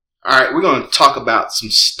All right, we're going to talk about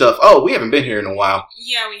some stuff. Oh, we haven't been here in a while.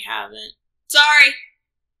 Yeah, we haven't. Sorry.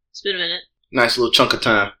 It's been a minute. Nice little chunk of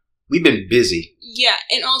time. We've been busy. Yeah,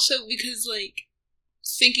 and also because, like,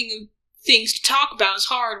 thinking of things to talk about is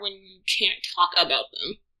hard when you can't talk about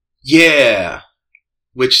them. Yeah.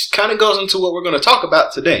 Which kind of goes into what we're going to talk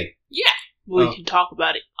about today. Yeah. We can talk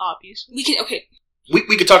about it, obviously. We can, okay.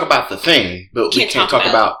 We could talk about the thing, but we can't talk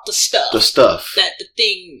about the stuff. The stuff. That the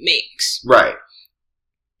thing makes. Right.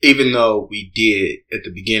 Even though we did at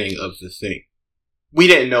the beginning of the thing. We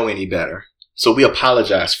didn't know any better. So we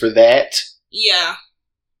apologize for that. Yeah.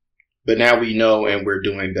 But now we know and we're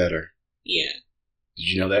doing better. Yeah. Did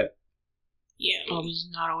you know that? Yeah. I was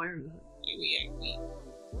not aware of that. We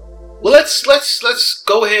Well, let's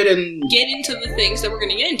go ahead and get into the things that we're going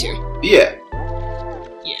to get into. Yeah.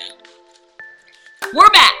 Yeah. We're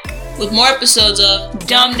back with more episodes of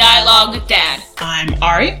Dumb Dialogue with Dad. I'm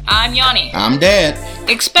Ari. I'm Yanni. I'm Dad.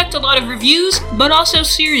 Expect a lot of reviews, but also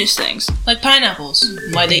serious things. Like pineapples.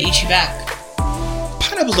 Why they eat you back?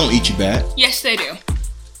 Pineapples don't eat you back. Yes, they do.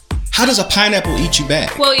 How does a pineapple eat you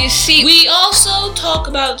back? Well, you see, We also talk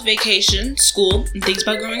about vacation, school, and things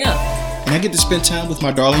about growing up. And I get to spend time with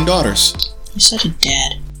my darling daughters. You're such a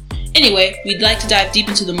dad. Anyway, we'd like to dive deep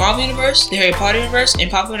into the Marvel Universe, the Harry Potter Universe, and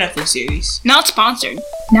popular Netflix series. Not sponsored.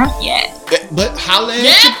 Not yet. But Holland...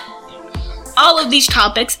 All of these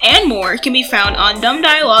topics and more can be found on Dumb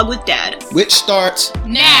Dialogue with Dad. Which starts...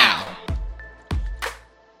 Now.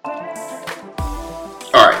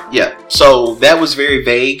 Alright, yeah. So that was very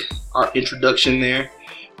vague, our introduction there.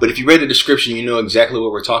 But if you read the description, you know exactly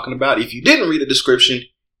what we're talking about. If you didn't read the description,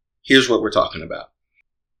 here's what we're talking about.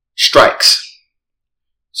 Strikes.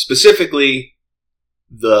 Specifically,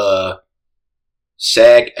 the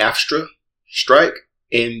SAG-AFTRA strike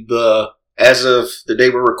and as of the day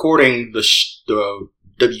we're recording, the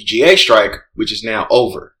WGA strike, which is now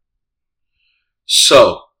over.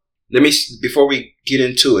 So, before we get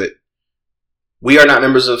into it, we are not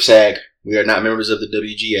members of SAG. We are not members of the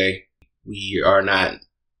WGA. We are not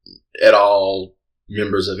at all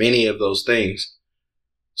members of any of those things.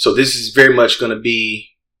 So this is very much going to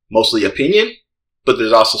be mostly opinion, but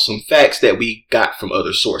there's also some facts that we got from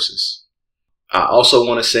other sources. I also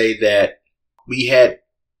want to say that we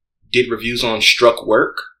did reviews on Struck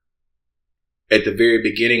Work at the very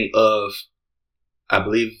beginning of, I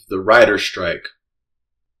believe, the writer's strike.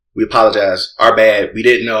 We apologize. Our bad. We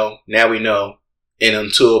didn't know. Now we know. And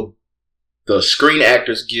until the Screen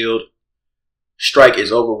Actors Guild strike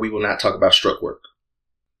is over, we will not talk about Struck Work.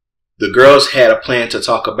 The girls had a plan to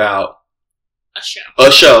talk about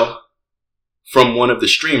a show from one of the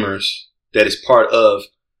streamers that is part of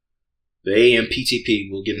the AMPTP.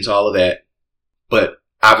 We'll get into all of that. But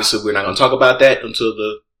obviously we're not going to talk about that until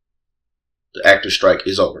the actor strike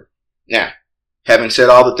is over. Now, having said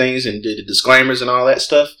all the things and did the disclaimers and all that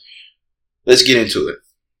stuff, let's get into it.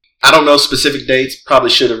 I don't know specific dates.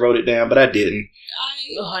 Probably should have wrote it down, but I didn't.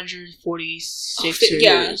 146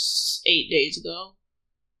 yeah. 8 days ago.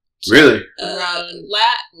 Really? Around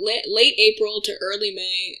late April to early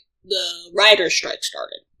May, the writer's strike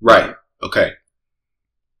started. Right. Okay.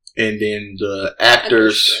 And then the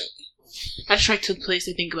actors... That strike took place,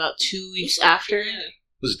 I think, about 2 weeks after. Yeah.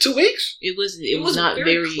 Was it 2 weeks? It was not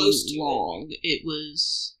very close to long. It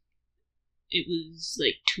was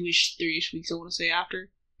like 2-ish, 3-ish weeks, I want to say,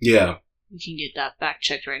 after. Yeah. We can get that fact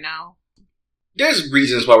checked right now. There's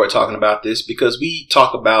reasons why we're talking about this, because we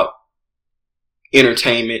talk about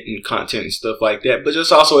entertainment and content and stuff like that, but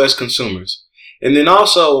just also as consumers. And then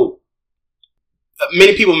also,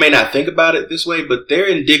 many people may not think about it this way, but they're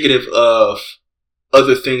indicative of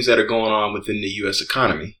other things that are going on within the U.S.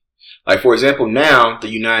 economy. Like, for example, now the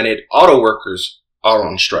United Auto Workers are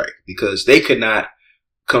on strike because they could not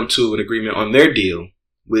come to an agreement on their deal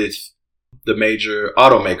with the major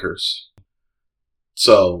automakers.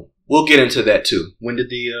 So we'll get into that too. When did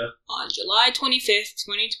on July 25th,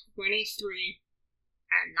 2023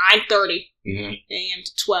 at 9:30 a.m.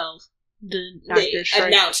 to 12. The actor strike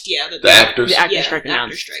announced, the actors. The actor strike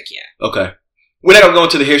announced. Actor strike, yeah. Okay. We're not going to go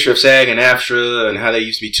into the history of SAG and AFTRA and how they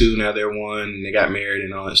used to be two, now they're one, and they got married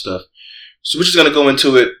and all that stuff. So we're just going to go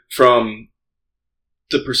into it from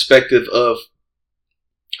the perspective of,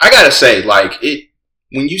 I got to say, like,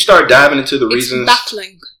 when you start diving into the reasons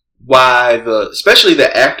baffling. Why especially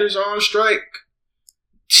the actors are on strike,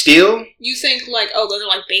 still. You think, like, oh, those are,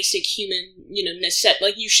 like, basic human, necessity.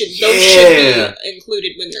 Like, those should be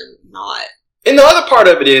included when they're not. And the other part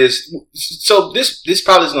of it is, so this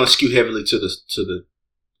probably is going to skew heavily to the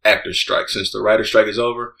actors strike since the writer's strike is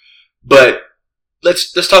over. But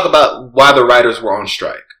let's talk about why the writers were on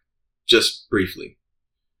strike, just briefly.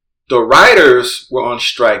 the writers were on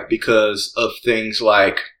strike because of things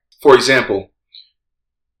like, for example,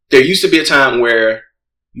 there used to be a time where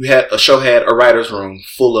a show had a writer's room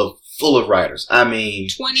full of writers. I mean,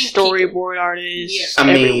 20 Storyboard artists. Yeah. I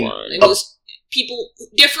mean, everyone. It was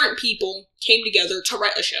different people came together to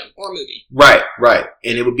write a show or a movie. right.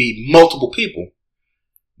 And it would be multiple people.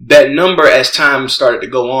 That number, as time started to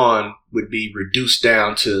go on, would be reduced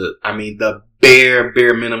down to, I mean, the bare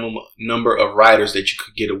minimum number of writers that you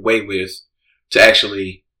could get away with to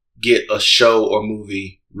actually get a show or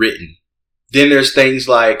movie written. Then there's things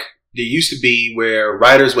like, there used to be where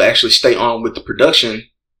writers would actually stay on with the production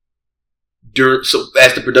so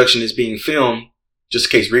as the production is being filmed,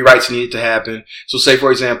 just in case rewrites needed to happen. So say,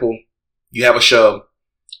 for example, you have a show,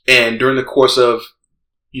 and during the course of,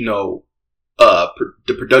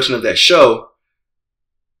 the production of that show,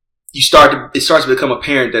 it starts to become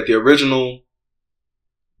apparent that the original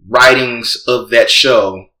writings of that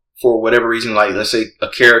show, for whatever reason, like let's say a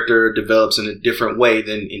character develops in a different way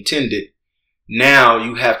than intended, now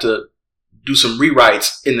you have to do some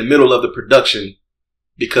rewrites in the middle of the production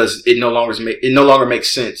because it no longer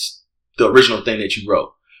makes sense, the original thing that you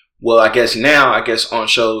wrote. Well, I guess on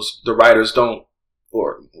shows the writers don't,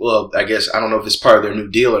 I guess I don't know if it's part of their new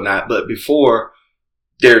deal or not, but before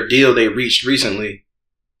their deal they reached recently,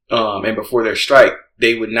 and before their strike,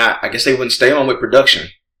 they wouldn't stay on with production.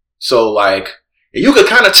 So like, you could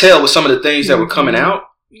kind of tell with some of the things that were coming out.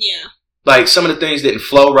 Yeah. Like some of the things didn't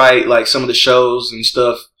flow right, like some of the shows and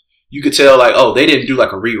stuff. You could tell like, oh, they didn't do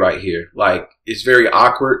like a rewrite here. Like it's very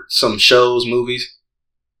awkward. Some shows, movies.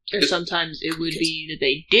 Or sometimes it would be that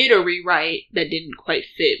they did a rewrite that didn't quite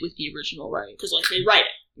fit with the original write. Because, like, they write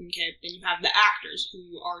it, okay? Then you have the actors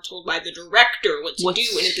who are told by the director what to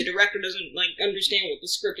do, and if the director doesn't, like, understand what the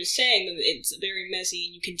script is saying, then it's very messy,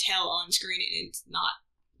 and you can tell on screen, and it's not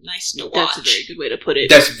nice to watch. That's a very good way to put it.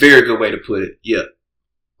 That's a very good way to put it, yeah.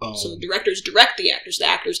 So the directors direct the actors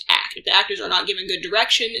act. If the actors are not given good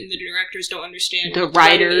direction, and the directors don't understand the what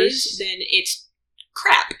writers is, then it's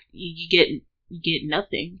crap. You get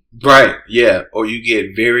nothing. Right, yeah. Or you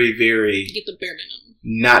get very, very You get the bare minimum.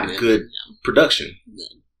 not good production. No.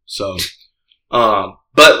 So,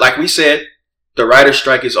 but like we said, the writer's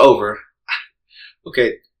strike is over.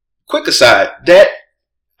 Okay, quick aside,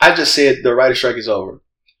 I just said the writer's strike is over.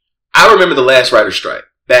 I remember the last writer's strike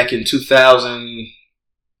back in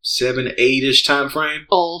 2007, 8-ish time frame.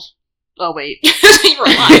 Old. Oh, wait. You were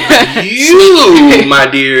alive. You, my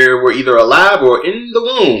dear, were either alive or in the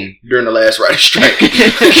womb during the last writer's strike.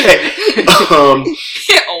 Okay.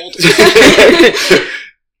 Old.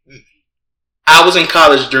 I was in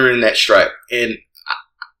college during that strike, and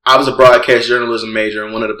I was a broadcast journalism major,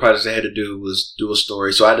 and one of the projects I had to do was do a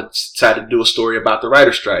story. So I decided to do a story about the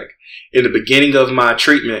writer's strike. In the beginning of my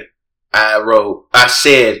treatment, I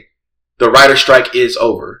said, the writer's strike is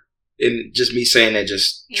over. And just me saying that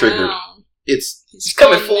just triggered. Wow. It's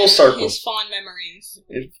coming full circle. His fond memories.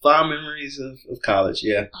 Fond memories of college,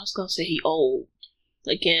 yeah. I was gonna say he old.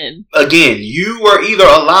 Again, you were either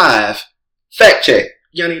alive. Fact check.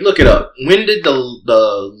 Yanni, look it up. When did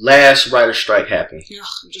the last writer's strike happen? Ugh,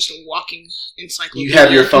 I'm just a walking encyclopedia. You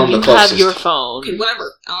have your phone the you closest. have your phone. Okay,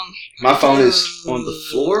 whatever. My phone is on the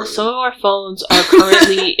floor. Some of our phones are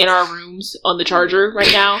currently in our rooms on the charger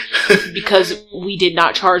right now because we did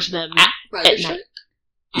not charge them at Writer's night.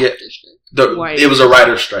 Yeah. strike. It was a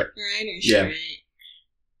writer's strike. Writer's Yeah. strike.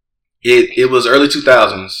 It was early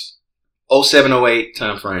 2000s. 07, 08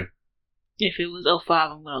 time frame. If it was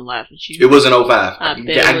 05, I'm gonna laugh at you. It wasn't 05. I bet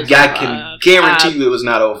it was I can 05. guarantee you it was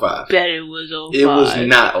not 05. Bet it was 05. It was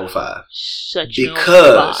not 05. Such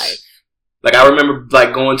Because, an 05. like, I remember,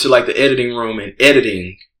 like, going to, like, the editing room and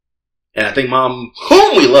editing, and I think Mom,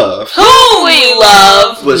 whom we love,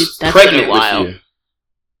 was That's pregnant been a while. with you.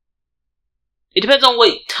 It depends on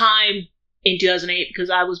what time in 2008, because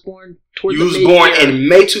I was born towards You the was born mid-year. in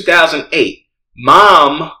May 2008.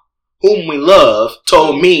 Mom, whom we love,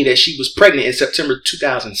 told me that she was pregnant in September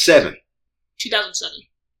 2007. 2007.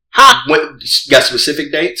 Ha! When, got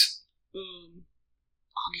specific dates?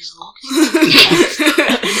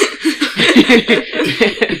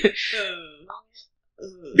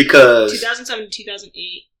 Because 2007 to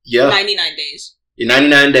 2008. yeah, 99 days. in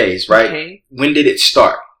 99 days, right? Okay. When did it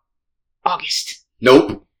start? August.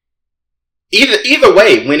 Nope. Either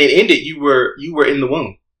way, when it ended, you were in the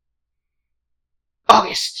womb.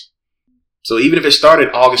 August. So even if it started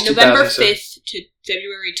August November 2007. 5th to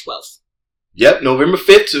February 12th. Yep, November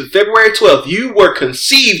 5th to February 12th. You were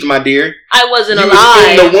conceived, my dear. I wasn't You alive. was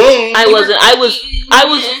in the womb. I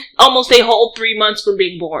was almost a whole 3 months from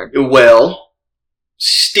being born. Well,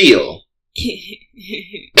 still.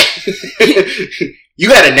 You You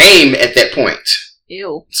had a name at that point.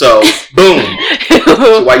 Ew. So, boom.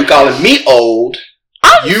 So while you calling me old,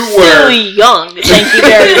 I'm you still were young. Thank you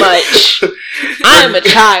very much. I am a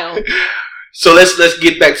child. So let's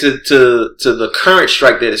get back to the current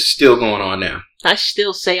strike that is still going on now. I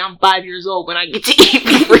still say I'm 5 years old when I get to eat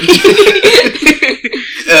for free.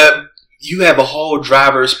 You have a whole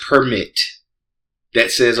driver's permit that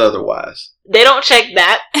says otherwise. They don't check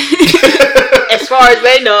that. As far as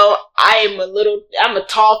they know, I'm a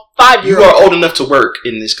tall 5-year-old. You are old enough to work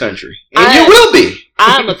in this country. And you will be.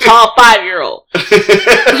 I'm a tall 5-year-old.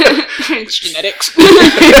 It's genetics.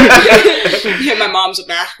 Yeah, my mom's a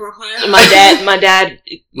basketball player. My dad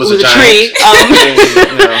was a tree.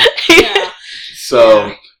 Yeah.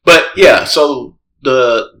 So, but yeah, so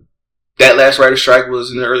that last writer's strike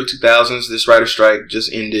was in the early 2000s. This writer's strike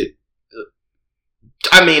just ended.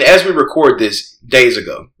 I mean, as we record this, days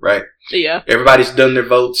ago, right? Yeah. Everybody's done their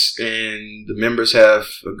votes and the members have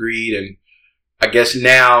agreed, and I guess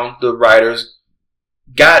now the writers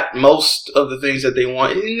got most of the things that they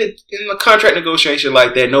want. In a contract negotiation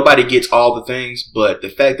like that, nobody gets all the things, but the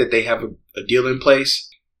fact that they have a deal in place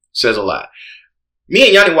says a lot. Me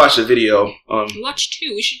and Yanni watched the video. We watched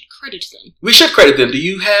two. We should credit them. We should credit them. Do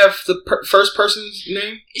you have the first person's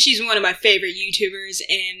name? She's one of my favorite YouTubers,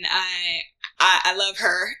 and I love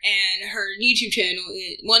her. And her YouTube channel,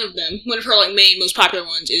 one of her like main most popular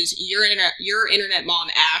ones is Your Internet Mom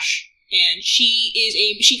Ash, and she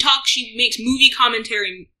makes movie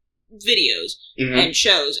commentary videos and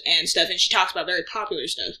shows and stuff, and she talks about very popular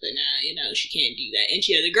stuff. But now, she can't do that. And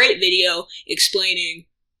she has a great video explaining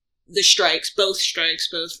the strikes, both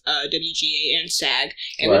WGA and SAG,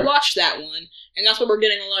 and we watched that one, and that's where we're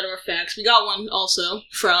getting a lot of our facts. We got one also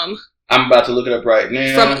from. I'm about to look it up right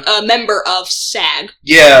now. From a member of SAG.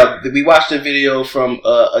 Yeah, we watched a video from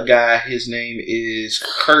a guy. His name is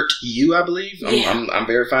Kurt Yu, I believe. I'm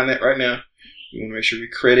verifying that right now. You want to make sure we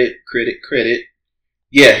credit.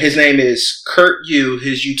 Yeah, his name is Kurt Yu.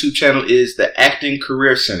 His YouTube channel is the Acting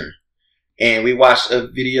Career Center, and we watched a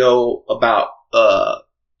video about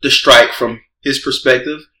the strike from his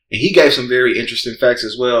perspective, and he gave some very interesting facts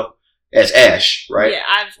as well as Ash, right? Yeah,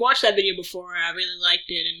 I've watched that video before. I really liked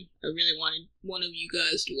it, and I really wanted one of you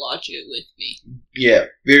guys to watch it with me. Yeah,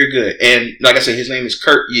 very good. And like I said, his name is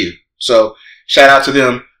Kurt Yu. So shout out to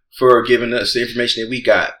them for giving us the information that we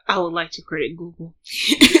got. I would like to credit Google.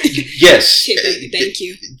 Yes. Thank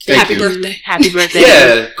you. Happy birthday. Happy birthday.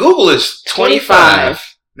 Yeah, Google is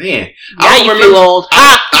 25. Man. Now you feel old.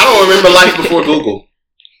 I don't remember life before Google.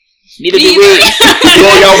 Neither do we.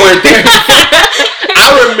 Y'all weren't there.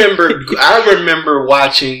 I remember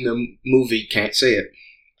watching the movie. Can't say it.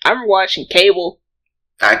 I remember watching cable.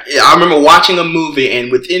 I remember watching a movie, and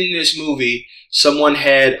within this movie, someone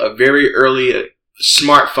had a very early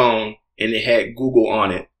smartphone, and it had Google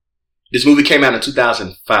on it. This movie came out in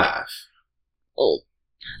 2005. Old.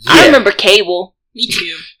 Yeah. I remember cable. Me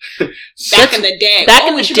too. Back in the day.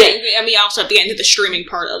 We also have to get into the streaming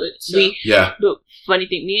part of it. So. The funny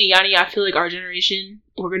thing, me and Yanni, I feel like our generation,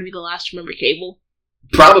 we're going to be the last to remember cable.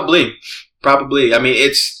 Probably. I mean,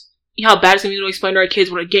 it's... You know how bad it's going to be to explain to our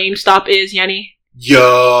kids what a GameStop is, Yanni?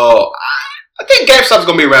 Yo, I think GameStop's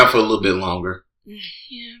going to be around for a little bit longer.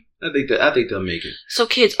 Yeah. I think they'll make it. So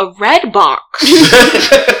kids, a Redbox.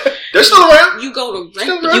 They're still around. You go to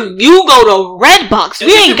Redbox. You go to Redbox.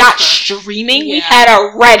 We ain't got streaming. Yeah. We had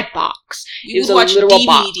a Redbox. It was a literal DVDs.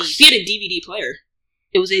 Box. We had a DVD player.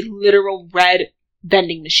 It was a literal red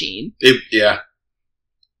vending machine. Yeah.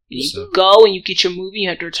 You go and you get your movie. You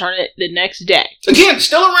have to return it the next day. Again,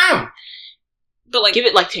 still around. But give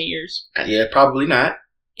it 10 years. Yeah, probably not.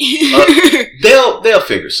 They'll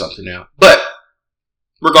figure something out. But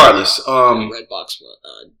regardless, Redbox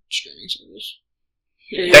streaming service.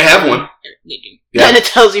 They have one. They do. Yeah. And it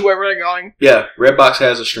tells you where we're going. Yeah, Redbox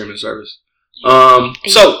has a streaming service.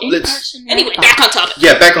 Anyway, back on topic.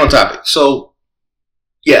 Yeah, back on topic. So,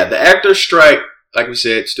 yeah, the actors' strike, like we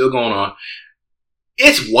said, still going on.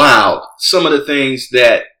 It's wild. Some of the things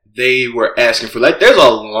that they were asking for. There's a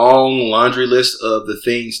long laundry list of the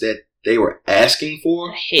things that they were asking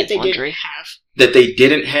for. I hate that laundry. They didn't have. That they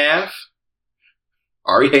didn't have.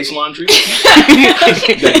 Ari hates laundry.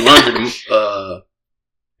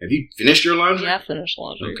 Have you finished your laundry? Yeah, I finished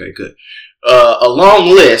laundry. Okay, good. A long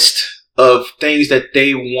list of things that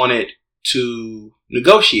they wanted to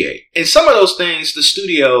negotiate. And some of those things, the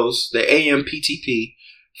studios, the AMPTP,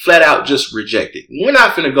 flat out just rejected. We're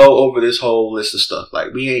not finna go over this whole list of stuff.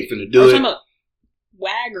 We ain't finna do it.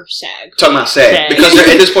 WAG or SAG? Talking about SAG. SAG. Because at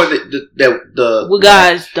this point, the What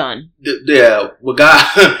guy's done? what guy,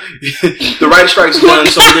 the writer strike's done,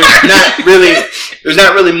 so there's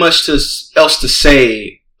not really much else to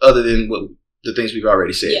say other than the things we've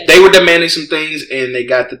already said. Yeah. They were demanding some things, and they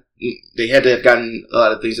had to have gotten a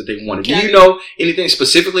lot of things that they wanted. Do you know anything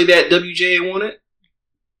specifically that WGA wanted?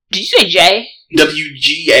 Did you say J?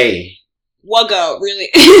 WGA. Wuggo, really?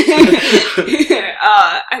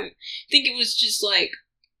 I think it was just like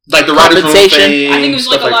the writers' room Compensation. thing. I think it was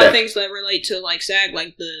like a lot that. of things that relate to like SAG,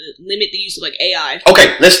 like the limit the use of like AI.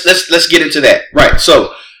 Okay, let's get into that. Right.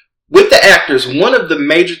 So with the actors, one of the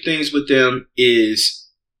major things with them is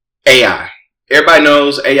AI. Everybody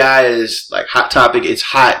knows AI is like hot topic. It's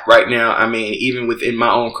hot right now. I mean, even within my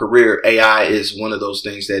own career, AI is one of those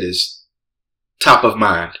things that is top of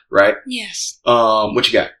mind, right? Yes. What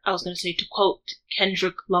you got? I was going to say, to quote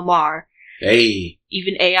Kendrick Lamar, Hey.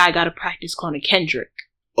 even AI got to practice cloning Kendrick.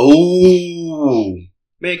 Oh.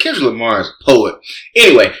 Man, Kendrick Lamar is a poet.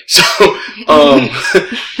 Anyway, so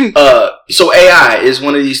so AI is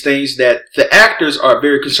one of these things that the actors are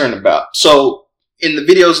very concerned about. So in the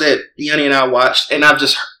videos that Yanni and I watched, and I've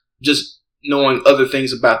just knowing other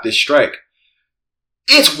things about this strike,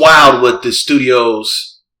 it's wild what the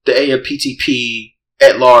studios, the AMPTP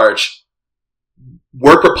at large,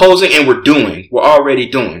 were proposing and we're already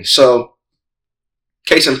doing. So,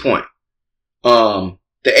 case in point, the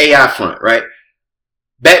AI front, right?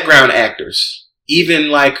 Background actors, even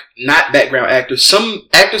like not background actors, some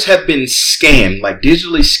actors have been scanned, like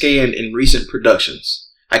digitally scanned in recent productions.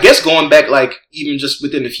 I guess going back like even just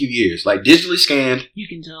within a few years, like digitally scanned. You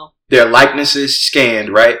can tell. Their likenesses scanned,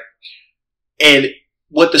 right? And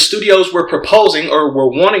what the studios were proposing or were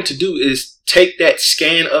wanting to do is take that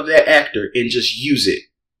scan of that actor and just use it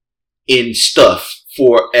in stuff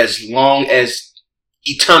for as long as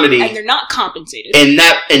eternity. And they're not compensated. And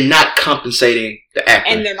not compensating the actor.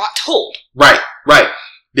 And they're not told. Right.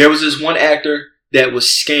 There was this one actor that was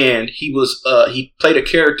scanned. He played a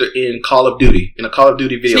character in Call of Duty, in a Call of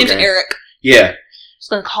Duty video His name's game. Eric. Yeah. I was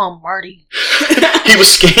going to call him Marty. He was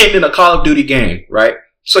scanned in a Call of Duty game, right?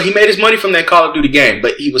 So he made his money from that Call of Duty game,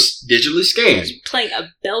 but he was digitally scanned. He's playing a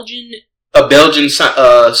Belgian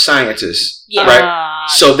scientist, Yeah. right?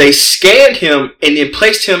 So they scanned him and then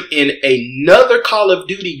placed him in another Call of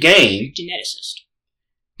Duty game geneticist.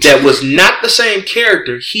 that was not the same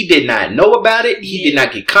character. He did not know about it. He did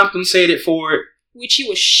not get compensated for it. Which he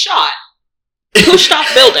was shot, pushed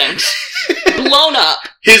off buildings, blown up.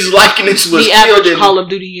 His likeness was the killed average Call of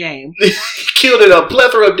Duty game. killed in a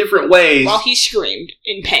plethora of different ways, While he screamed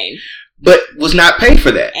in pain. but was not paid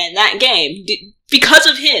for that. And that game, because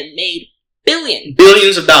of him, made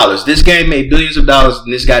billions of dollars. This game made billions of dollars,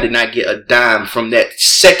 and this guy did not get a dime from that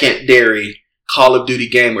secondary Call of Duty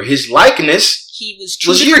game where his likeness he was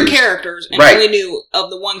two different used. characters and Right. only knew of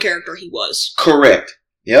the one character he was. Correct.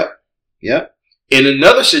 Yep. In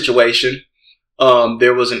another situation,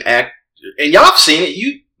 there was an act, and y'all have seen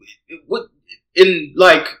it.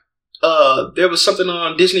 There was something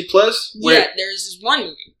on Disney Plus. Yeah, there's this one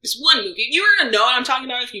movie. You're gonna know what I'm talking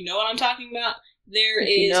about if you know what I'm talking about. There If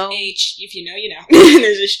is you know. if you know, you know.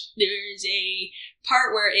 there's a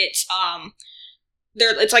part where it's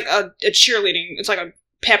it's like a cheerleading. It's like a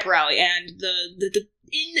pep rally, and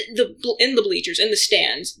in the bleachers, in the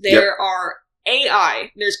stands, there are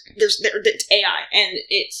AI. It's AI, and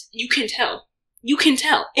you can tell.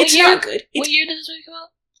 It's not good. What year does this come out?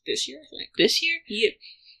 This year, I think. This year? Yeah.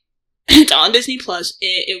 It's on Disney Plus.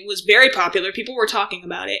 It was very popular. People were talking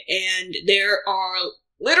about it, and there are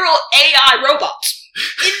literal AI robots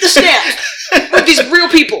in the stand with these real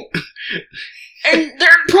people, and they're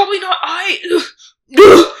probably not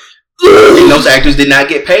And those actors did not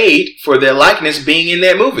get paid for their likeness being in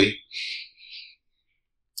that movie.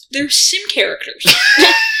 They're sim characters.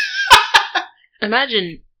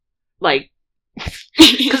 Imagine, like,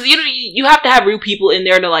 because you have to have real people in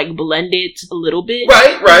there to like blend it a little bit.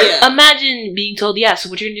 Right. Yeah. Imagine being told, yeah, so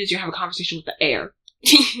what you're gonna do is you're gonna have a conversation with the air.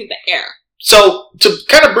 The air. So to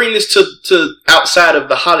kind of bring this to outside of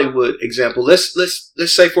the Hollywood example, let's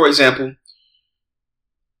say, for example,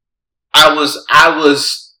 I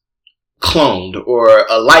was cloned, or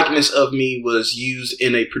a likeness of me was used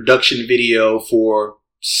in a production video for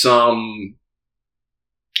some,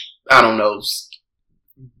 I don't know,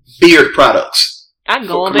 beard products. I'd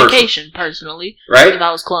go For on commercial. vacation personally, Right? if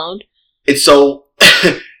I was cloned. And so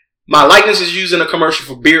my likeness is used in a commercial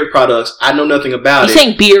for beard products. I know nothing about You it.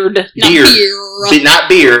 saying beard? Beard. Not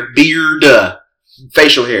beer. Beard,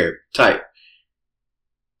 facial hair type.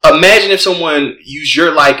 Imagine if someone used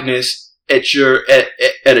your likeness at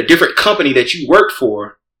a different company that you worked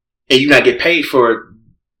for, and you not get paid for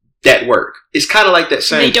that work. It's kind of like that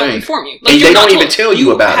same They don't thing. inform you. And you're they not don't even told. tell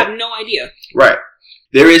you about You have it. no idea. Right.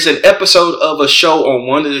 There is an episode of a show on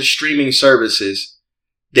one of the streaming services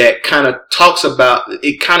that kind of talks about,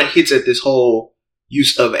 it kind of hits at this whole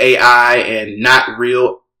use of AI and not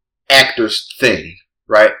real actors thing,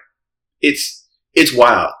 right? It's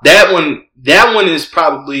wild. That one is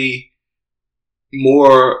probably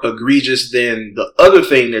more egregious than the other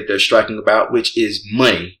thing that they're striking about, which is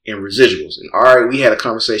money and residuals. And alright, we had a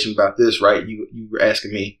conversation about this, right? You were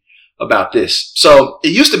asking me about this. So it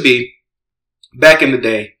used to be, back in the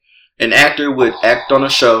day, an actor would act on a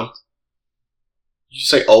show. You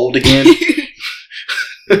say old again?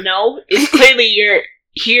 No, it's clearly your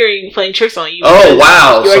hearing playing tricks on you. Oh,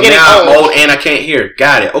 wow. You're So getting now I'm old. old and I can't hear.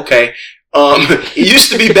 Got it. Okay. It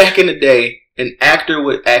used to be back in the day, an actor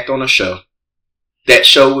would act on a show. That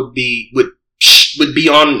show would be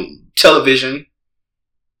on television,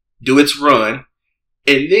 do its run,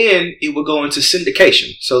 and then it would go into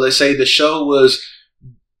syndication. So let's say the show was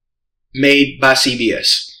made by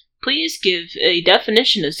CBS. Please give a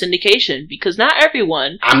definition of syndication, because not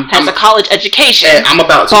everyone I'm has a college education. I'm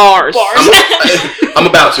about to. Bars. I'm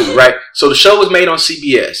about to, right? So the show was made on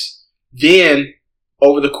CBS. Then,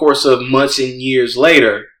 over the course of months and years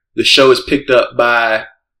later, the show is picked up by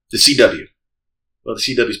the CW. Well, the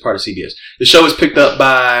CW is part of CBS. The show is picked up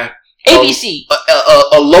by ABC.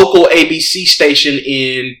 a local ABC station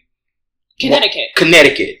in Connecticut.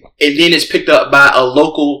 And then it's picked up by a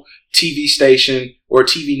local TV station or a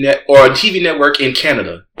TV network in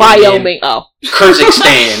Canada. Wyoming. Oh.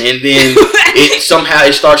 Kazakhstan. And then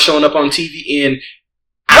it starts showing up on TV in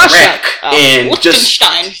Russia. Iraq. Oh. And just,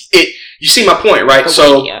 Liechtenstein. you see my point, right?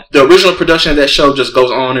 Romania. So the original production of that show just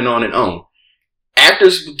goes on and on and on.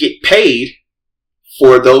 Actors would get paid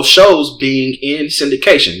for those shows being in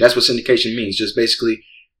syndication. That's what syndication means. Just basically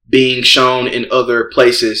being shown in other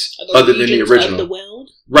places other than the original. Of the world.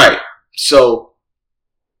 Right. So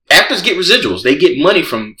actors get residuals. They get money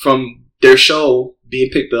from their show being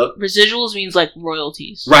picked up. Residuals means like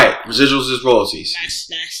royalties. Right. Residuals is royalties. Nice.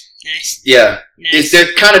 Yeah. Nice.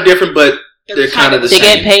 They're kind of different, but they're kind of the They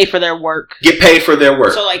same. get paid for their work. Get paid for their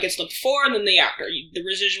work. So like it's the before and then the after. Your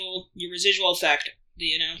residual effect.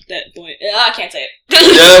 You know that point. I can't say it.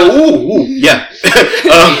 Yeah.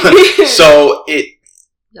 So it.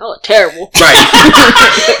 Y'all are terrible.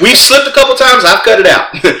 Right. We've slipped a couple times. I've cut it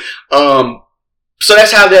out. So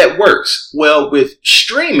that's how that works. Well, with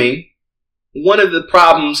streaming, one of the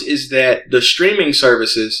problems is that the streaming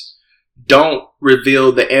services don't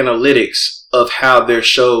reveal the analytics of how their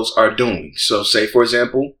shows are doing. So say, for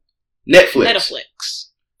example, Netflix.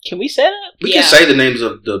 Can we say that? We can say the names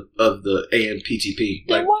of the AMPTP.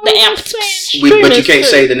 Then Like, why the are we amp- saying but you streaming can't say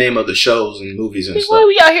services? the name of the shows and movies and Then stuff. why are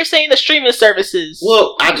we out here saying the streaming services?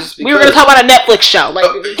 Well, we were going to talk about a Netflix show. Like,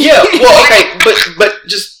 yeah, well, okay, but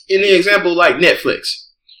just in the example like Netflix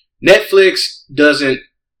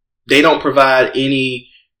they don't provide any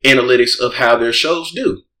analytics of how their shows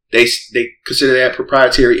do. They consider that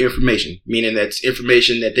proprietary information, meaning that's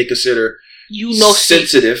information that they consider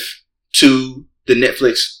sensitive to the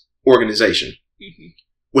Netflix organization. Mm-hmm.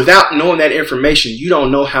 Without knowing that information, you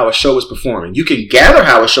don't know how a show is performing. You can gather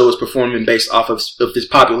how a show is performing based off of its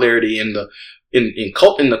popularity in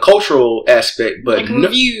the cultural aspect, but like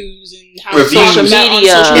reviews and how reviews, social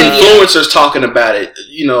media, influencers talking about it.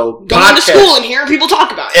 You know, going to school and hearing people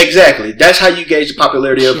talk about it. Exactly. That's how you gauge the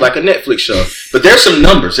popularity of like a Netflix show. But there's some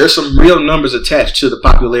numbers. There's some real numbers attached to the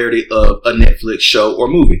popularity of a Netflix show or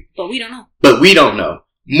movie. But we don't know.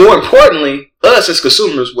 More importantly, us as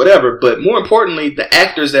consumers, whatever, but more importantly, the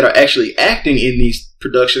actors that are actually acting in these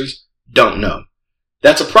productions don't know.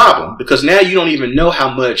 That's a problem because now you don't even know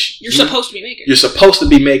how much you're supposed to be making. You're supposed to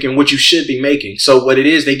be making what you should be making. So what it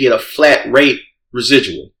is, they get a flat rate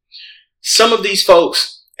residual. Some of these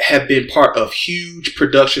folks have been part of huge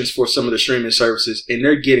productions for some of the streaming services, and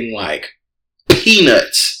they're getting like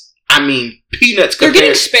peanuts. I mean, peanuts. They're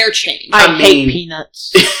getting spare change. I hate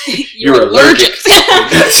peanuts. You're allergic to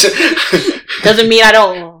peanuts. Doesn't mean I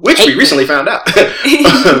don't. Which we recently found out.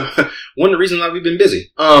 One of the reasons why we've been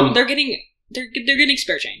busy. They're getting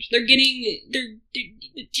spare change.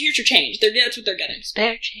 Here's your change. That's what they're getting.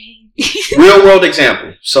 Spare change. Real world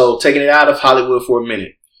example. So taking it out of Hollywood for a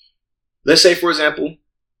minute. Let's say, for example,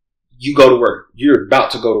 you go to work. You're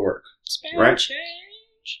about to go to work. Spare change.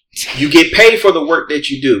 You get paid for the work that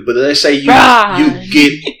you do, but let's say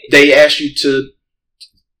they ask you to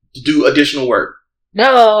do additional work.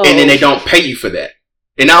 No. And then they don't pay you for that.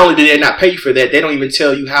 And not only do they not pay you for that, they don't even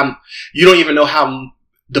tell you you don't even know how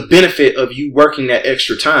the benefit of you working that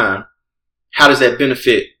extra time, how does that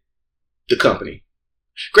benefit the company?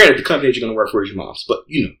 Granted, the company that you're going to work for is your mom's, but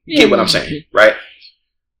you get what I'm saying, right?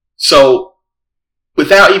 So,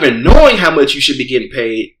 without even knowing how much you should be getting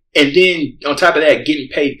paid, and then on top of that, getting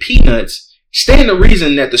paid peanuts, stating the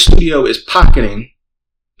reason that the studio is pocketing,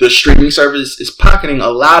 the streaming service is pocketing a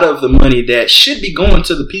lot of the money that should be going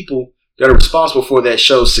to the people that are responsible for that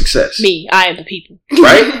show's success. Me, I am the people.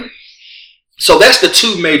 Right? So that's the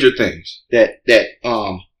two major things that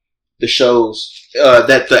the shows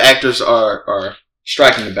that the actors are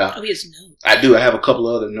striking about. Oh, he has notes. I do. I have a couple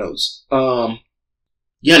of other notes.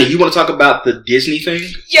 Yanni, you want to talk about the Disney thing?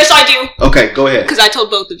 Yes, I do. Okay, go ahead. Because I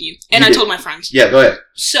told both of you. And I told my friends. Yeah, go ahead.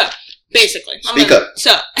 So, basically. Speak up.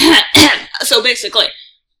 So basically,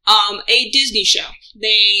 a Disney show.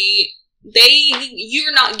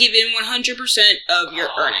 You're not given 100% of your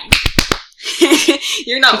earnings.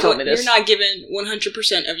 You're not given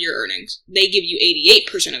 100% of your earnings. They give you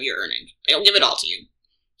 88% of your earnings. They don't give it all to you.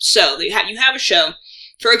 So, you have a show.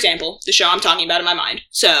 For example, the show I'm talking about in my mind.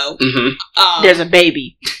 So, there's a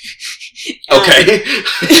baby. Okay.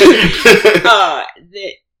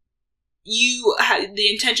 The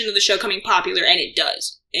intention of the show coming popular, and it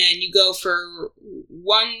does. And you go for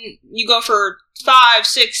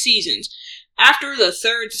 5-6 seasons. After the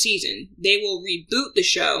third season, they will reboot the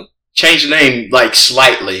show. Change the name, like,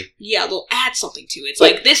 slightly. Yeah, they'll add something to it. It's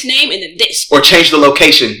like this name and then this. Or change the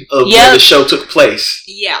location of where the show took place.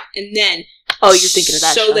 Yeah, and then... Oh, you're thinking of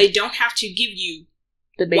that So show. they don't have to give you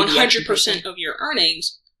the 100% of your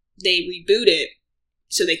earnings. They reboot it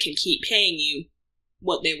so they can keep paying you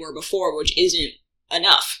what they were before, which isn't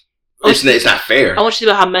enough. It's not fair. I want you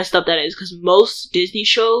to know how messed up that is, because most Disney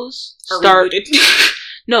shows start...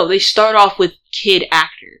 No, they start off with kid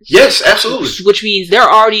actors. Yes, absolutely. Which means they're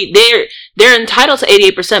entitled to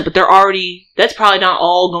 88%, but that's probably not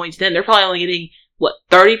all going to them. They're probably only getting,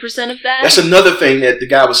 30% of that? That's another thing that the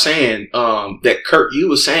guy was saying, that Kurt Yu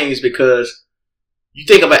was saying, is because you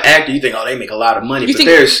think of an actor, you think, they make a lot of money, but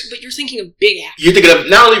you're thinking of big actors. You're thinking of,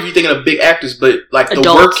 not only are you thinking of big actors, but like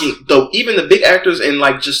even the big actors and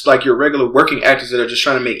like just like your regular working actors that are just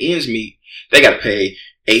trying to make ends meet, they got to pay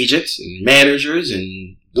agents and managers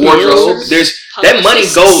and wardrobe. That money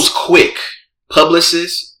goes quick.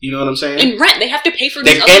 Publicists, you know what I'm saying? And rent, they have to pay for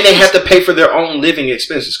these they have to pay for their own living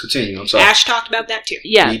expenses. Continue, I'm sorry. Ash talked about that too.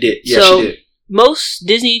 Yeah. He did. Yeah, so, she did. Most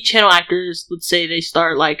Disney Channel actors, let's say they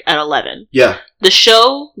start like at 11. Yeah. The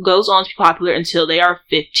show goes on to be popular until they are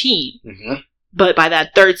 15. Mm-hmm. But by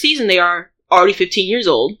that third season, they are already 15 years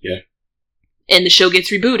old. Yeah. And the show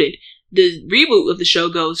gets rebooted. The reboot of the show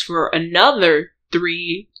goes for another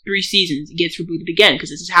three seasons. It gets rebooted again because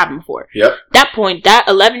this has happened before. Yep. At that point, that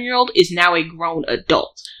 11-year-old is now a grown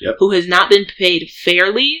adult who has not been paid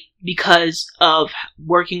fairly because of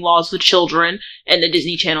working laws with children and the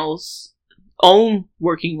Disney Channel's own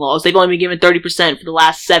working laws. They've only been given 30% for the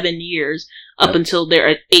last 7 years up until they're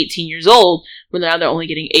at 18 years old, when now they're only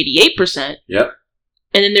getting 88%. Yep.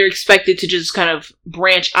 And then they're expected to just kind of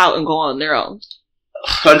branch out and go on their own.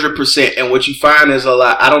 100%. And what you find is a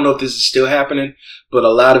lot, I don't know if this is still happening, but a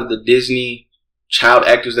lot of the Disney child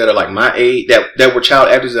actors that are like my age, that were child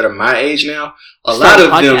actors that are my age now, a lot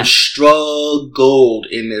of them struggled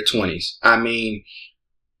in their 20s. I mean,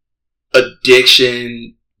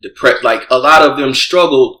 addiction, depression, like a lot of them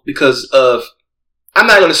struggled because of, I'm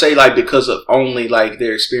not going to say like because of only like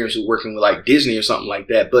their experience with working with like Disney or something like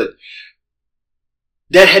that, but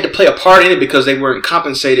that had to play a part in it because they weren't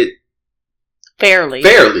compensated fairly,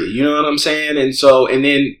 you know what I'm saying? And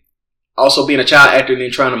then also being a child actor and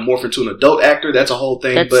then trying to morph into an adult actor, that's a whole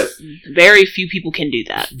thing. But very few people can do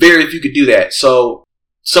that. Very few could do that. So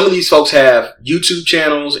some of these folks have YouTube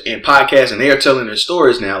channels and podcasts, and they are telling their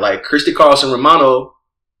stories now. Like Christy Carlson Romano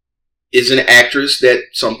is an actress that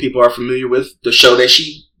some people are familiar with, the show that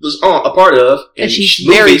she was on a part of, and she's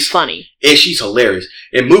very funny, and she's hilarious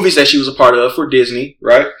in movies that she was a part of for Disney,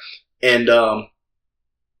 right? And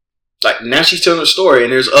like now she's telling a story,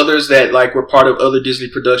 and there's others that like were part of other Disney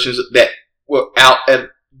productions that were out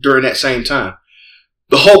during that same time.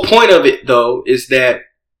 The whole point of it, though, is that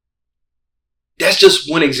that's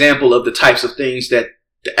just one example of the types of things that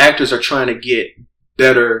the actors are trying to get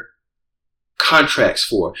better contracts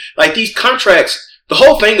for. Like these contracts, the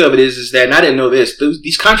whole thing of it is that, and I didn't know this,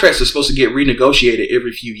 these contracts are supposed to get renegotiated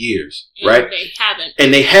every few years, right? They haven't.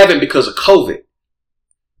 And they haven't because of COVID.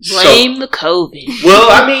 Blame the COVID. Well,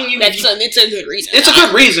 I mean, it's a good reason. It's a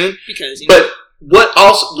good reason. Because, but what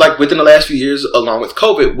also, like within the last few years, along with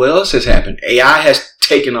COVID, what else has happened? AI has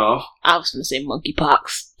taken off. I was going to say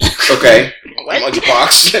monkeypox. Okay.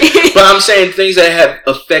 Monkeypox. But I'm saying things that have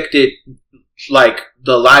affected, like,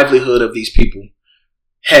 the livelihood of these people.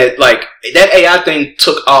 Had, like, that AI thing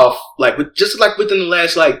took off, just within the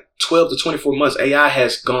last 12 to 24 months, AI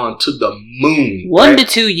has gone to the moon. 1 to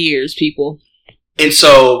 2 years, people. And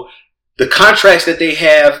so the contracts that they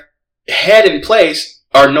have had in place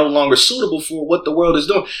are no longer suitable for what the world is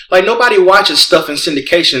doing. Like, nobody watches stuff in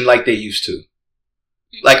syndication like they used to.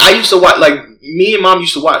 Like, I used to watch, me and Mom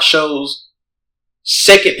used to watch shows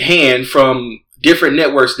secondhand from different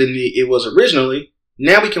networks than it was originally.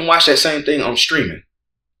 Now we can watch that same thing on streaming.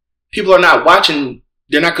 People are not watching,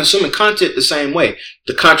 they're not consuming content the same way.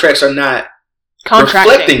 The contracts are not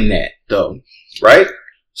reflecting that, though. Right?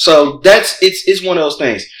 So it's one of those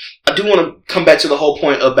things. I do want to come back to the whole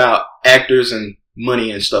point about actors and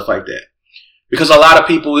money and stuff like that. Because a lot of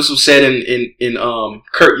people, this was said in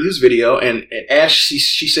Kurt Yu's video, and Ash,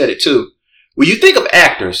 she said it too. When you think of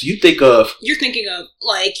actors, you're thinking of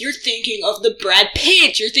the Brad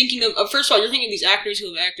Pitt. You're thinking of first of all, you're thinking of these actors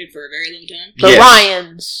who have acted for a very long time. The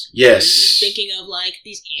Ryans. Yes. You're thinking of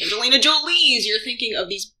these Angelina Jolies. You're thinking of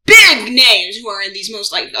these big names who are in these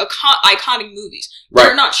most iconic movies. Right.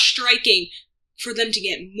 They're not striking for them to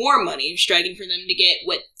get more money. They're striking for them to get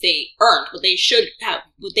what they earned, what they should have,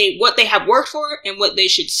 what they have worked for, and what they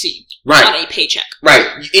should see on a paycheck. Right.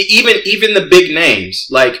 Even the big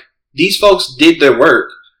names, these folks did their work,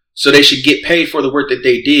 so they should get paid for the work that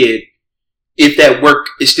they did if that work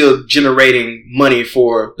is still generating money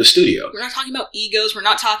for the studio. We're not talking about egos. We're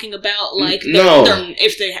not talking about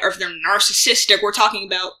if they're narcissistic. We're talking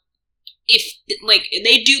about if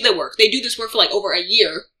they do their work. They do this work for over a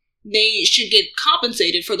year. They should get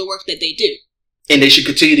compensated for the work that they do. And they should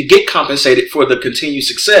continue to get compensated for the continued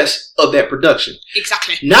success of that production.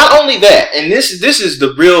 Exactly. Not only that, and this is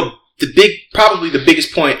probably the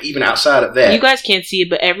biggest point even outside of that. You guys can't see it,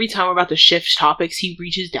 but every time we're about to shift topics, he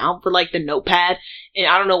reaches down for the notepad, and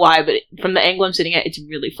I don't know why, but from the angle I'm sitting at, it's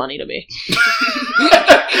really funny to me.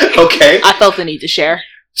 Okay. I felt the need to share.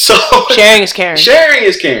 So sharing is caring. Sharing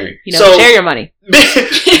is caring. Share your money.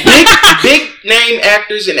 Big name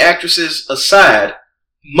actors and actresses aside,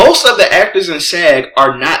 most of the actors in SAG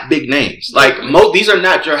are not big names. These are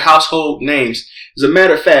not your household names. As a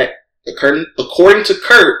matter of fact, according to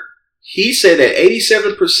Kurt, he said that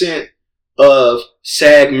 87% of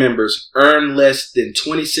SAG members earn less than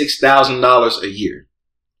 $26,000 a year.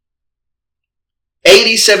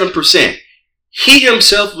 87%. He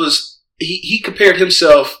himself he compared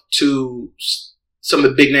himself to some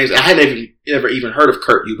of the big names. I hadn't ever even heard of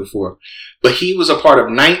Kurt Yu before, but he was a part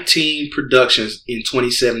of 19 productions in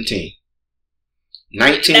 2017.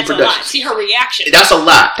 19 That's productions. A lot. See her reaction. That's a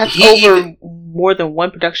lot. That's over more than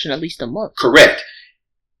one production, at least a month. Correct.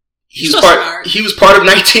 He was part of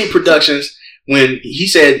 19 productions when he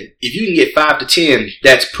said if you can get 5 to 10,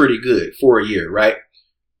 that's pretty good for a year, right?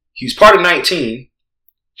 He was part of 19.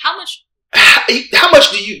 How much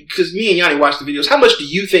do you, because me and Yanni watched the videos, how much do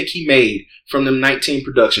you think he made from them 19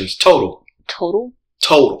 productions total? Total.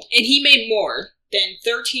 And he made more than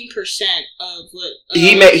 13% of what...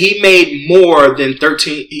 He made more than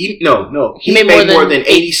 13... He made more than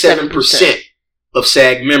 87% of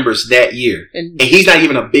SAG members that year. And he's not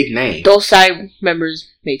even a big name. Those SAG members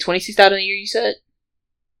made $26,000 a year, you said?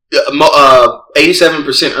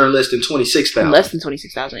 87% earn less than $26,000. Less than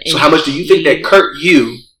 $26,000. So how much do you think that Kurt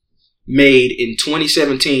Yu made in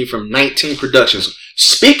 2017 from 19 productions?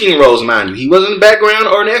 Speaking roles, mind you. He wasn't in the background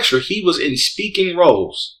or an extra. He was in speaking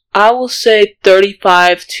roles. I will say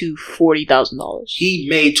 $35,000 to $40,000. He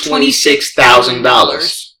made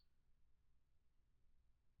 $26,000.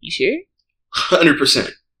 You sure?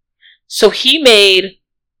 100%. So he made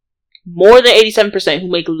more than 87% who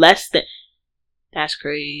make less than... That's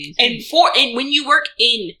crazy. And when you work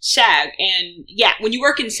in SAG,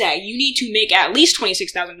 you need to make at least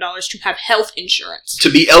 $26,000 to have health insurance.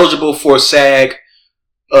 To be eligible for SAG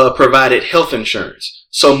provided health insurance.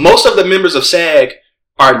 So most of the members of SAG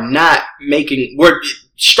are not making...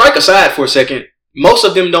 Strike aside for a second. Most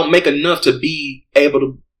of them don't make enough to be able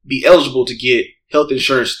to be eligible to get health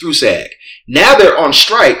insurance through SAG. Now they're on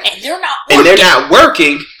strike. And they're not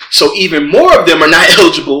working. So even more of them are not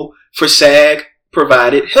eligible for SAG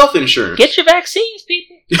provided health insurance. Get your vaccines,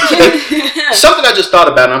 people. Something I just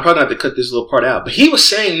thought about, and I'm probably going to have to cut this little part out, but he was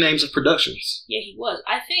saying names of productions. Yeah, he was.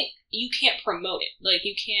 I think you can't promote it.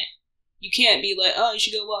 You can't be like, oh, you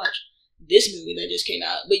should go watch this movie that just came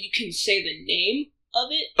out, but you can say the name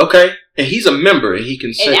of it. Okay. And he's a member, and he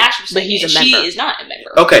can say... But he's a member. She is not a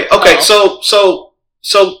member. Okay. So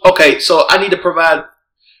I need to provide...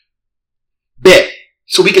 Bet.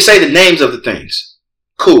 So we can say the names of the things.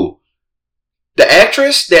 Cool. The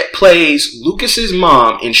actress that plays Lucas's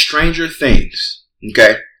mom in Stranger Things.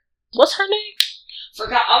 Okay. What's her name?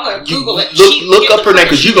 Forgot. I'm gonna Google it. Look up her name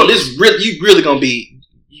because you really gonna be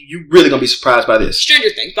you really gonna be surprised by this. Stranger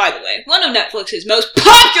Things, by the way, one of Netflix's most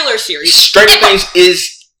popular series. Stranger Things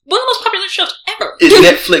is one of the most popular shows ever. Is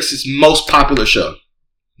Netflix's most popular show.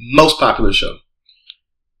 Most popular show.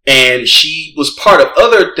 And she was part of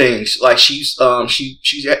other things. Like she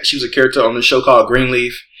was a character on the show called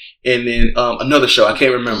Greenleaf, and then another show I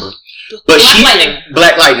can't remember. But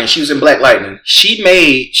Black Lightning. She was in Black Lightning.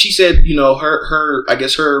 She said, you know, her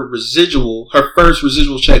first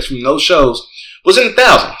residual checks from those shows was in the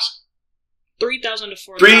thousands. 3,000 to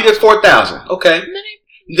 4,000. 3,000 to 4,000. Okay.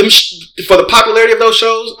 For the popularity of those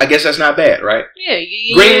shows, I guess that's not bad, right? Yeah.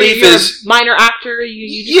 Greenleaf is a minor actor.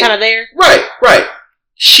 You just kind of there. Right.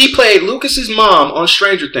 She played Lucas's mom on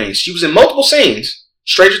Stranger Things. She was in multiple scenes.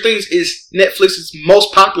 Stranger Things is Netflix's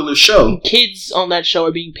most popular show. Kids on that show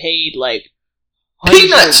are being paid like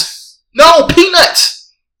peanuts. No,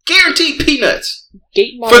 peanuts. Guaranteed peanuts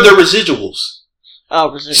for the residuals.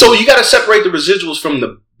 Oh, residuals. So you got to separate the residuals from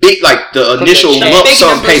the big, like the initial lump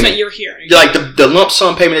sum payment that you're hearing. Like the lump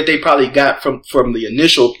sum payment that they probably got from the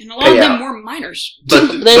initial and a lot of them were minors.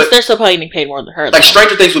 But they're still probably getting paid more than her. Like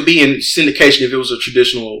Stranger Things would be in syndication if it was a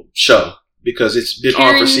traditional show because it's been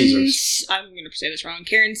on for seasons. I'm going to say this wrong.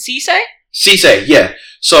 Karen Ceesay? Ceesay, yeah.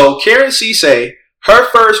 So Karen Ceesay, her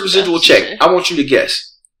first residual check, I want you to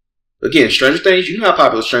guess. Again, Stranger Things, you know how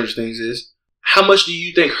popular Stranger Things is. How much do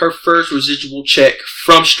you think her first residual check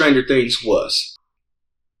from Stranger Things was?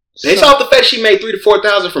 Based off the fact she made 3,000 to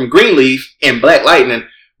 4,000 from Greenleaf and Black Lightning,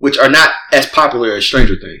 which are not as popular as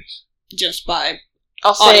Stranger Things. Just by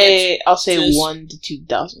I'll say 1,000 to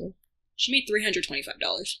 2,000. She made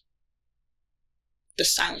 $325. The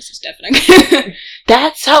silence is deafening.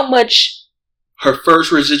 That's how much. Her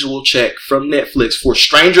first residual check from Netflix for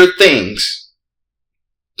Stranger Things,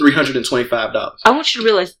 $325. I want you to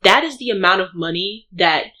realize that is the amount of money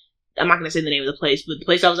that. I'm not going to say the name of the place, but the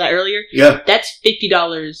place I was at earlier, that's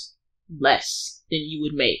 $50 less than you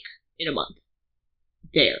would make in a month.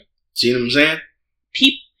 There. See what I'm saying?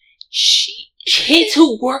 Kids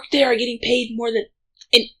who work there are getting paid more than...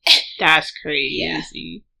 That's crazy.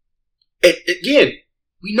 Yeah. Again,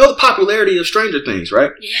 we know the popularity of Stranger Things,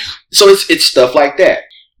 right? Yeah. So it's stuff like that.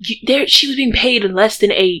 She was being paid less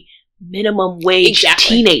than a minimum wage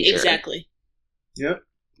teenager. Exactly. Yeah.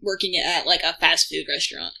 Working at like a fast food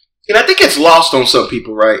restaurant. And I think it's lost on some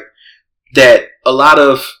people, right? That a lot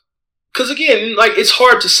of, because again, like it's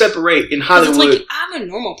hard to separate in Hollywood. It's like I'm a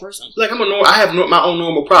normal person. Like I have my own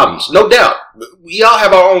normal problems, no doubt. We all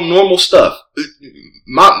have our own normal stuff.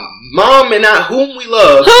 My mom and I, whom we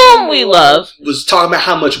love, was talking about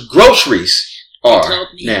how much groceries are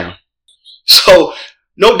now. So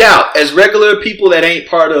no doubt, as regular people that ain't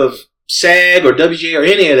part of SAG or WGA or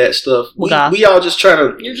any of that stuff, we all just try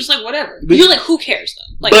to... You're just like, whatever. You're like, who cares,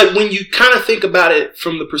 though? Like, but when you kind of think about it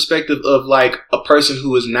from the perspective of, like, a person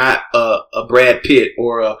who is not a Brad Pitt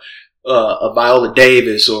or a Viola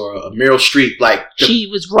Davis or a Meryl Streep, like... she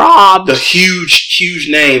was robbed. The huge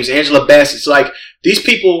names, Angela Bassett's, like, these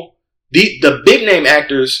people, the big name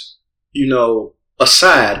actors, you know,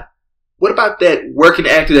 aside... What about that working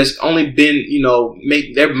actor that's only been, you know,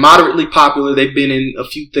 they're moderately popular. They've been in a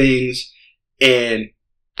few things, and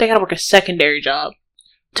they gotta work a secondary job.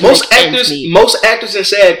 Most actors in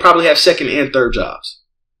SAG probably have second and third jobs.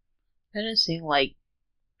 That doesn't seem like,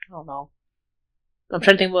 I don't know. I'm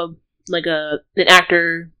trying to think of like an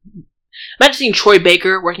actor. Imagine seeing Troy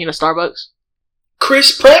Baker working in a Starbucks.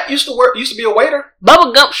 Chris Pratt used to be a waiter.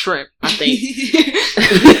 Bubba Gump Shrimp, I think.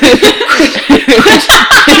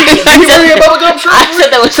 I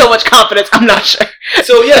said that with so much confidence. I'm not sure.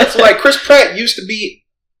 So yeah, so like Chris Pratt used to be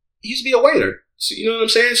a waiter. So, you know what I'm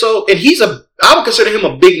saying? So, and I would consider him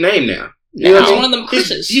a big name now. You know he's one of them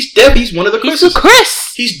Chris's. He's one of the Chris's. He's a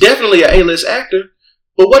Chris. He's definitely an A-list actor.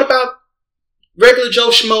 But what about regular Joe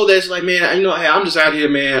Schmo that's like, man, you know, hey, I'm just out here,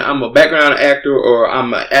 man. I'm a background actor, or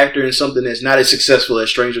I'm an actor in something that's not as successful as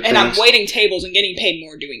Stranger Things. And I'm waiting tables and getting paid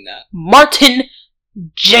more doing that. Martin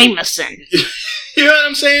Jameson. You know what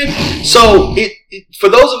I'm saying? So, for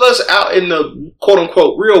those of us out in the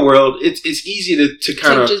quote-unquote real world, it's easy to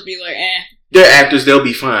kind of just be like, they're actors, they'll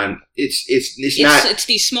be fine. It's not... It's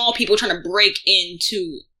these small people trying to break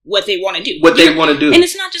into what they want to do. They want to do. And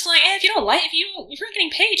it's not just like, if you don't like, if you're not getting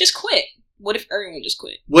paid, just quit. What if everyone just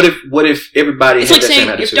quit? What if everybody? It's like saying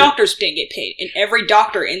if doctors didn't get paid and every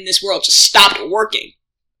doctor in this world just stopped working.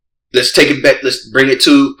 Let's take it back. Let's bring it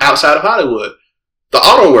to outside of Hollywood. The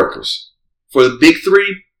auto workers for the big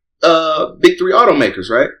three automakers,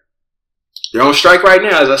 right? They're on strike right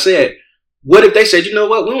now, as I said. What if they said, you know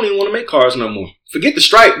what? We don't even want to make cars no more. Forget the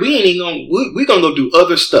strike. We ain't even we're gonna go do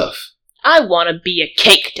other stuff. I want to be a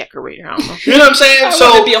cake decorator. I don't know. You know what I'm saying? I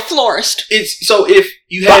want to be a florist. It's so if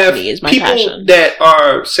you have Botany is my people passion. that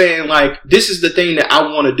are saying like, this is the thing that I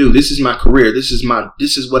want to do. This is my career. This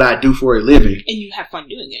is what I do for a living. And you have fun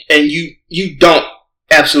doing it. And you don't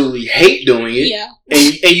absolutely hate doing it. Yeah.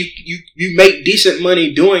 And you make decent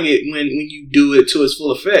money doing it when you do it to its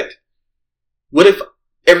full effect. What if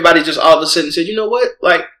everybody just all of a sudden said, you know what?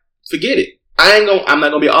 Like, forget it. I'm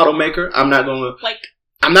not gonna be an automaker. I'm not gonna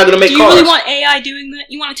make cars. Do you really want AI doing that?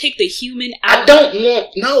 You want to take the human out? I don't want,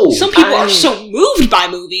 no. Some people are so moved by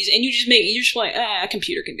movies, and you're just like, a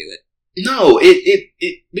computer can do it. No,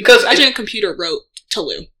 because Imagine a computer wrote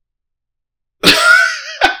Toulouse.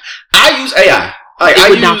 I use AI. Like, It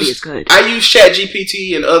would not be as good. I use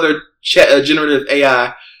ChatGPT and other generative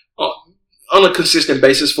AI on a consistent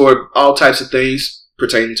basis for all types of things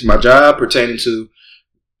pertaining to my job, pertaining to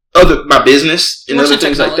my business, and other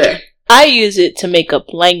things like that. I use it to make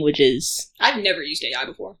up languages. I've never used AI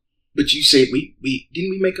before. But you said we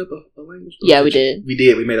didn't we make up a language? Yeah, we did. We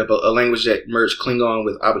did. We made up a language that merged Klingon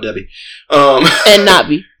with Abu Dhabi. And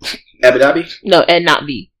Navi. Abu Dhabi? No, and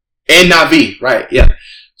Navi. And Navi, right, yeah.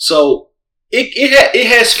 So it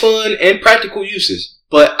has fun and practical uses,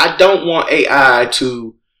 but I don't want AI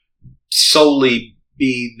to solely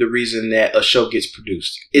be the reason that a show gets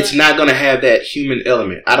produced. It's not going to have that human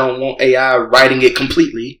element. I don't want AI writing it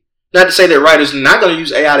completely. Not to say that writers are not going to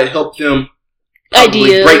use AI to help them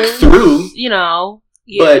Ideas, break through, you know.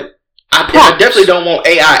 but I definitely don't want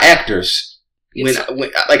AI actors.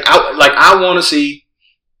 I want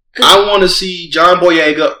to see John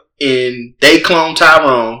Boyega in They Clone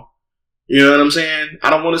Tyrone. You know what I'm saying? I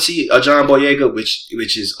don't want to see a John Boyega,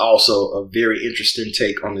 which is also a very interesting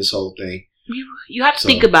take on this whole thing. You have to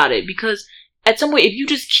think about it, because at some point, if you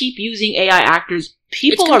just keep using AI actors,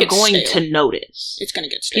 people are going to notice. It's going to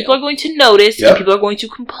get stale. People are going to notice, and people are going to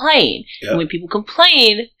complain. Yep. And when people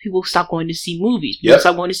complain, people stop going to see movies. People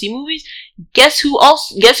stop going to see movies. Guess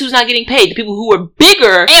who's not getting paid? The people who are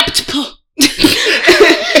bigger.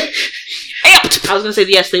 Amped. I was going to say,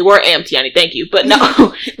 yes, they were amped, Yanni. Thank you. But no,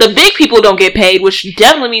 the big people don't get paid, which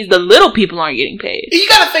definitely means the little people aren't getting paid. You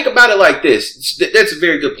got to think about it like this. That's a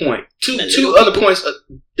very good point. Two other points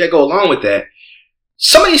that go along with that.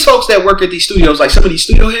 Some of these folks that work at these studios, like some of these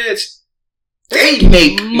studio heads, they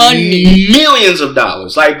make millions of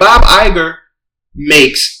dollars. Like Bob Iger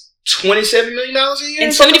makes $27 million a year.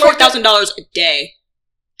 And $74,000 a day.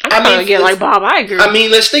 I'm trying to get like Bob Iger. I mean,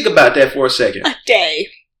 let's think about that for a second. A day.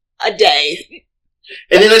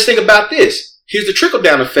 And then let's think about this. Here's the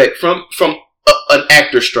trickle-down effect from an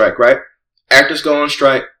actor strike, right? Actors go on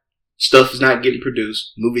strike. Stuff is not getting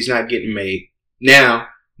produced. Movies not getting made. Now,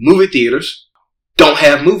 movie theaters don't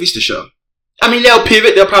have movies to show. I mean, they'll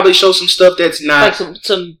pivot. They'll probably show some stuff that's not... Like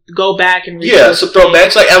some go back and... Yeah, some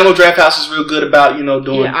throwbacks. Like Alamo Drafthouse is real good about, doing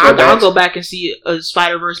throwbacks. I'll go back and see a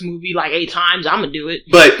Spider-Verse movie like 8 times. I'm going to do it.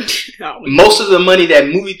 But most of the money that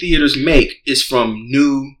movie theaters make is from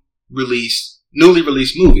newly released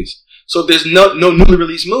movies. So if there's no newly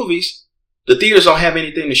released movies, the theaters don't have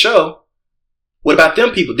anything to show. What about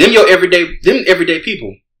them people? Them everyday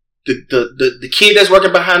people. The kid that's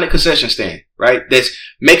working behind the concession stand, right? That's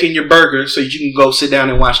making your burger so you can go sit down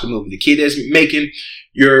and watch the movie. The kid that's making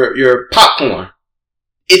your popcorn.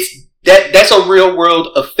 That's a real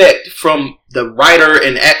world effect from the writer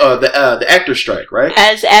and the actor strike, right?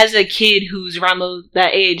 As a kid who's around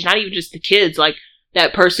that age, not even just the kids, like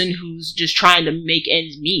that person who's just trying to make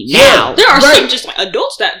ends meet. Yeah, there are some just like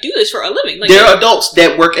adults that do this for a living. Like, there are adults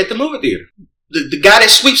that work at the movie theater. The guy that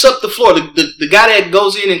sweeps up the floor, the guy that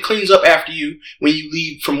goes in and cleans up after you when you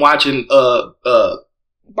leave from watching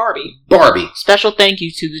Barbie. Special thank you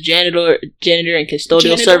to the janitor and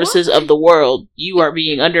custodial services of the world. You are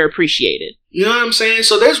being underappreciated. You know what I'm saying?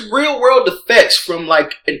 So there's real world effects from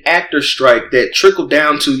like an actor strike that trickle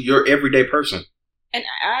down to your everyday person. And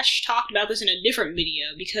Ash talked about this in a different video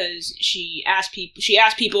because she asked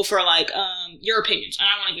people for like your opinions, and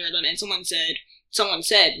I want to hear them. And someone said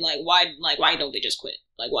why don't they just quit?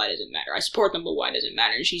 Like, why does it matter? I support them, but why does it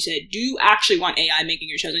matter? And she said, do you actually want AI making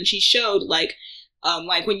your shows? And she showed like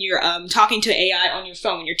when you're talking to AI on your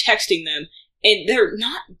phone, you're texting them, and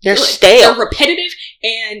they're stale, they're repetitive,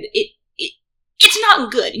 and it's not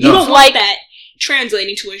good. You don't want that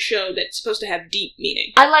translating to a show that's supposed to have deep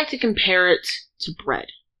meaning. I like to compare it to bread.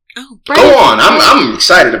 Oh, bread! Go on, I'm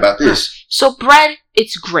excited about this. So bread,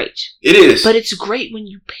 it's great. It is, but it's great when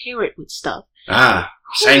you pair it with stuff.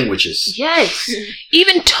 Sandwiches. Yes.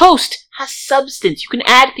 Even toast has substance. You can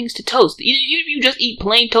add things to toast. If you just eat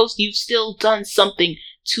plain toast, you've still done something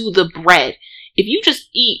to the bread. If you just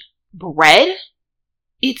eat bread,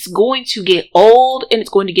 it's going to get old and it's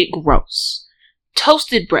going to get gross.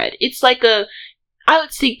 Toasted bread. It's like I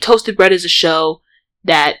would think Toasted Bread is a show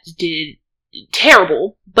that did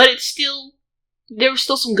terrible, but there were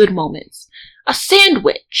still some good moments. A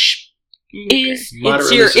sandwich is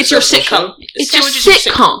It's your sitcom. It's your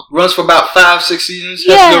sitcom. Runs for about 5-6 seasons.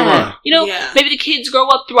 Yeah. That's a good run. You know, maybe the kids grow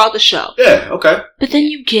up throughout the show. Yeah, okay. But then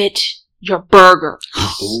you get your burger,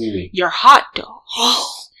 your hot dog.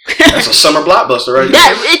 That's a summer blockbuster right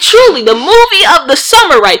there. It's truly the movie of the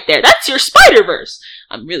summer right there. That's your Spider-Verse.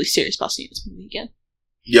 I'm really serious about seeing this movie again.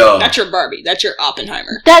 Yo. That's your Barbie. That's your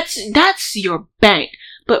Oppenheimer. That's your bank.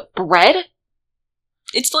 But bread?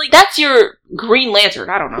 It's like... That's your Green Lantern.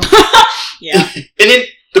 I don't know. Yeah. And then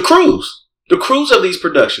the crews of these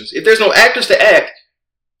productions. If there's no actors to act,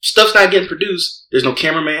 stuff's not getting produced. There's no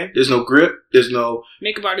cameraman. There's no grip. There's no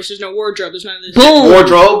makeup artist. There's no wardrobe. There's none of this. Boom.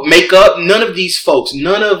 Wardrobe, makeup. None of these folks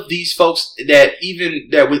that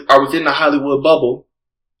are within the Hollywood bubble.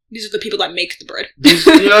 These are the people that make the bread. You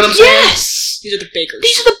know what I'm saying? Yes. These are the bakers.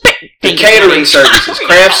 These are the catering services,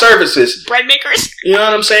 craft services, bread makers. You know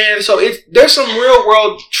what I'm saying? So there's some real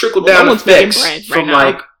word trickle down effects from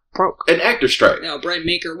like an actor strike. No, bread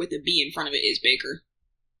maker with a B in front of it is baker.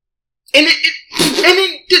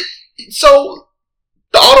 So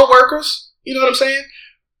the auto workers, you know what I'm saying?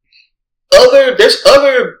 There's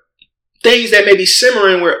other things that may be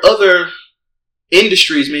simmering where other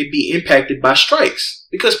industries may be impacted by strikes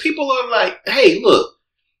because people are like, hey, look,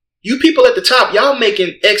 you people at the top, y'all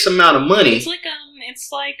making X amount of money. It's like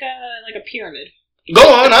a pyramid.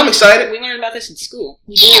 Go on, I'm excited. We learned about this in school.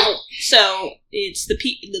 So it's the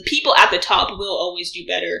people at the top will always do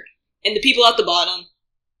better, and the people at the bottom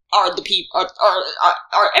are the people are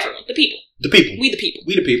everyone. The people. We the people.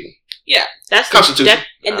 Yeah, that's the Constitution.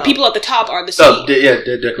 And the people at the top are the CEOs.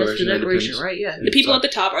 The Declaration. That's the Declaration, right? Yeah. The people at the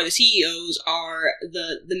top are the CEOs, are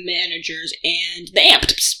the managers, and the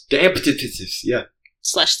amps. The amps, yeah. /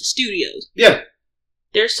 the studios. Yeah.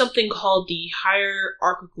 There's something called the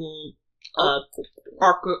hierarchical, the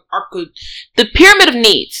pyramid of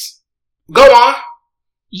needs. Go on.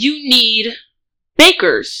 You need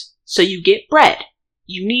bakers, so you get bread.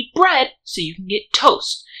 You need bread, so you can get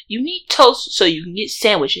toast. You need toast, so you can get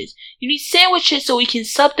sandwiches. You need sandwiches, so we can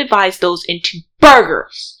subdivide those into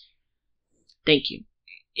burgers. Thank you.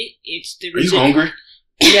 It's the. Are you hungry?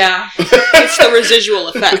 Yeah. It's the residual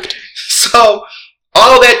effect. So,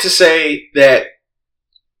 all that to say that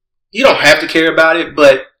you don't have to care about it,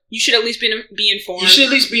 but you should at least be informed. You should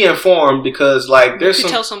at least be informed because, like, there's you could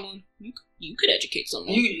some. Tell someone. You could educate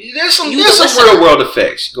someone. There's some real world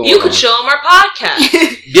effects going on. You could show them our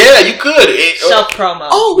podcast. Yeah, you could. Self-promo.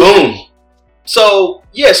 Oh, boom. So,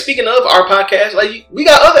 yeah, speaking of our podcast, like, we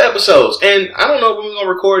got other episodes, and I don't know when we're going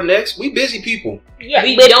to record next. We busy people. Yeah,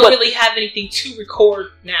 we don't really have anything to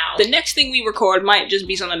record now. The next thing we record might just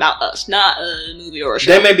be something about us, not a movie or a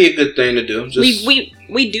show. That may be a good thing to do.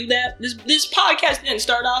 We do that. This podcast didn't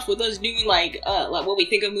start off with us doing like what we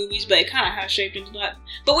think of movies, but it kind of has shaped into that.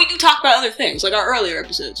 But we do talk about other things, like our earlier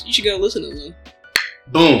episodes. You should go listen to them.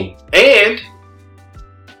 Boom. And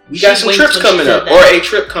we got some trips coming up, or a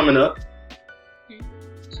trip coming up. You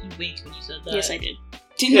winked when you said that. Yes, I did.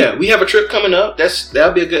 Yeah, we have a trip coming up.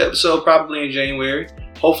 That'll be a good episode, probably in January.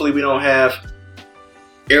 Hopefully, we don't have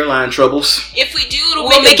airline troubles. If we do,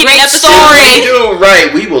 we'll make a great story. If we do,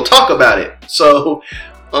 right, we will talk about it. So,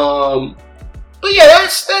 but yeah,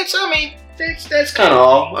 that's kind of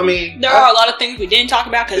all. I mean, there are a lot of things we didn't talk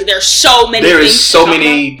about because there's so many. There is so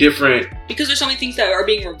many different. Because there's so many things that are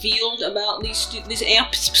being revealed about these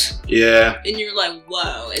amps. Yeah. And you're like,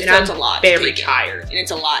 whoa, it's a lot. Very tired, and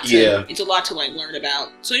it's a lot. It's a lot to like learn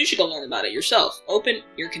about. So you should go learn about it yourself. Open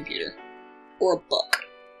your computer or a book.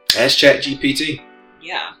 Ask ChatGPT.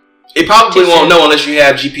 Yeah. It probably won't know unless you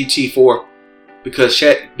have GPT-4, because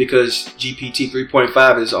GPT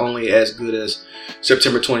 3.5 is only as good as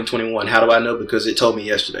September 2021. How do I know? Because it told me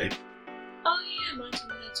yesterday. Oh yeah, mine told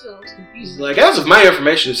me that too. I was confused. Like, as of my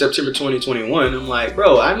information, September 2021. I'm like,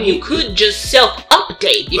 bro, I need. You could just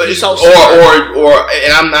self-update if you saw.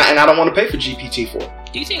 And I don't want to pay for GPT-4.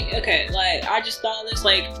 Do you think, okay, like, I just thought of this,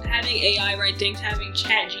 like, having AI write things, having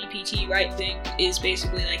ChatGPT write things is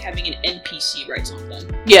basically like having an NPC write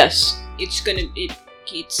something. Yes. It's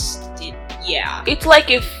like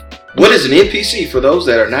if... What is an NPC for those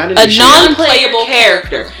that are not in a non-playable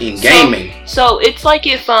character in gaming? So it's like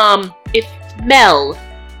if Mel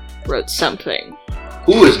wrote something.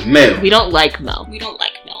 Who is Mel? We don't like Mel.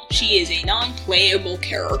 She is a non-playable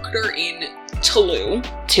character in Tulum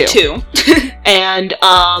 2. And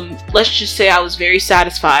let's just say I was very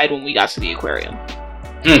satisfied when we got to the aquarium.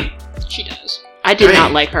 She does. I did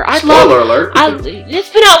not like her. Spoiler alert. It's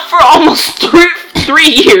been out for almost 3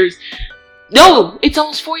 years. No, it's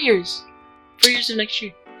almost 4 years. 4 years of next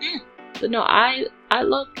year. But no, I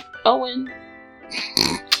loved Owen.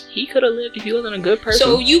 He could have lived if he wasn't a good person.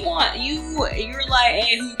 So you're like,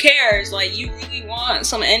 hey, who cares? Like, you really want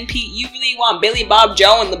some you really want Billy Bob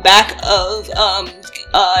Joe in the back of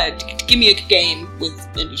give me a game with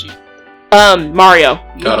NPC. Mario.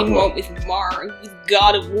 God of War. With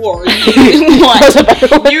God of War.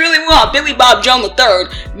 You really want Billy Bob Joe III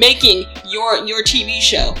making your TV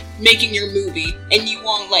show, making your movie, and you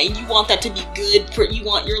want that to be good.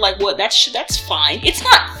 You're like, what? That's fine. It's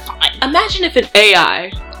not fine. Imagine if an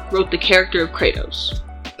AI wrote the character of Kratos.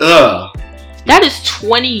 Ugh. That is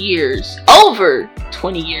 20 years, over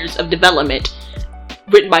 20 years of development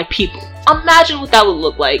written by people. Imagine what that would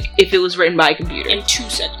look like if it was written by a computer. In 2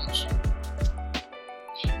 seconds.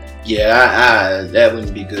 Yeah, that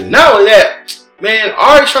wouldn't be good. Not only that, man,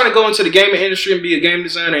 Ari's trying to go into the gaming industry and be a game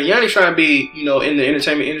designer, and Yanni's trying to be, in the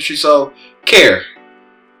entertainment industry, so care.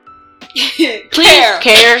 Please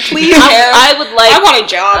care. Please care. I want a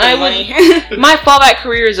job and money. My fallback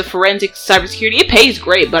career is a forensic cybersecurity. It pays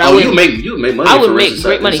great, but you would make money. I would make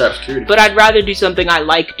great money. Cybersecurity. But I'd rather do something I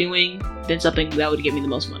like doing than something that would give me the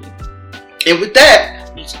most money. And with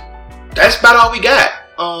that, that's about all we got.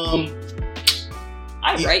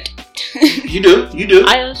 I write. You do.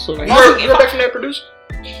 I also write. You heard back from that producer?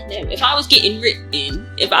 If I was getting written,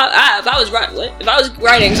 if I was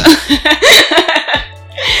writing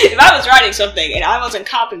if I was writing something and I wasn't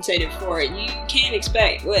compensated for it, you can't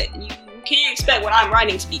expect what I'm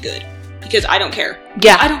writing to be good, because I don't care.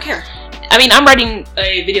 Yeah, I don't care. I mean, I'm writing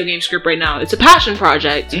a video game script right now. It's a passion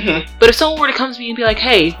project. Mm-hmm. But if someone were to come to me and be like,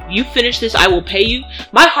 hey, you finish this, I will pay you.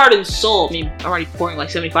 My heart and soul, I mean, I'm already pouring like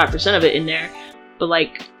 75% of it in there. But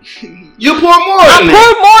like... You pour more in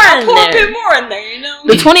there. Pour a bit more in there, you know?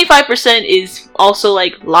 The 25% is also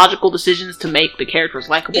like logical decisions to make the characters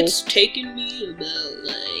likable. It's taken me about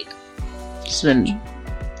like... It's been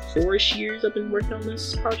 4-ish years I've been working on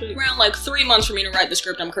this project. Around like 3 months for me to write the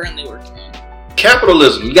script I'm currently working on.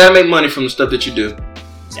 Capitalism. You gotta make money from the stuff that you do.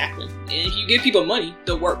 Exactly. And if you give people money,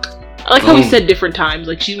 they'll work. I like how we said different times.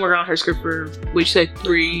 Like, she's working on her script for, what you said,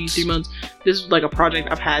 3 months. This is like a project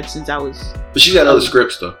I've had since I was... But she's got other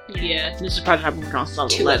scripts, though. Yeah, this is a project I've been working on since I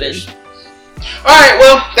was 11. Alright,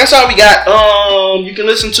 well, that's all we got. You can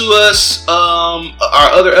listen to us, our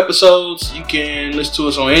other episodes. You can listen to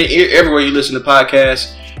us on everywhere you listen to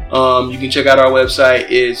podcasts. You can check out our website.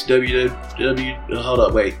 It's hold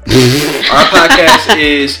up, wait. Our podcast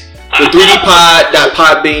is the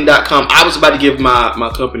 3dpod.podbean.com. I was about to give my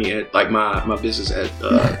company at my business at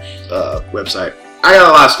website. I got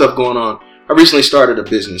a lot of stuff going on. I recently started a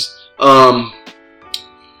business.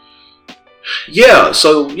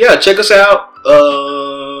 Check us out.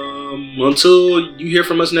 Until you hear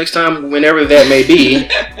from us next time, whenever that may be.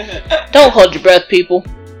 Don't hold your breath, people.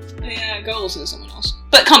 Yeah, go listen to someone else.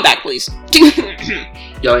 But come back, please.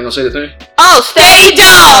 Y'all ain't gonna say the thing? Oh, stay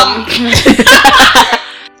dumb!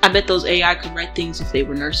 I bet those AI could write things if they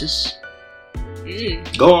were nurses.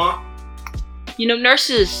 Go on. You know,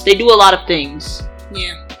 nurses, they do a lot of things.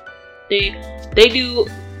 Yeah. They do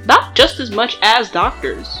not just as much as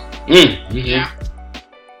doctors. Mm-hmm. Yeah.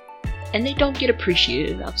 And they don't get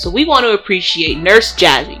appreciated enough. So we want to appreciate Nurse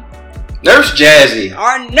Jazzy. Nurse Jazzy.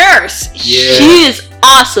 Our nurse. Yeah. She is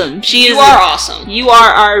awesome. You are awesome. You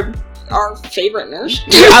are our favorite nurse.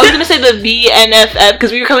 I was gonna say the BNFF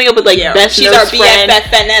because we were coming up with best she's nurse our friend.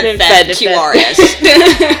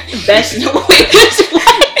 BFFNFQRS. Best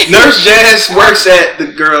Nurse Jazz works at the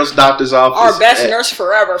girl's doctor's office. Our best nurse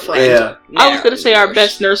forever friend. Yeah. I was gonna say our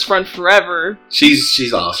best nurse friend forever.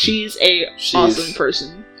 She's awesome. She's awesome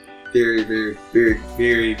person. Very, very, very,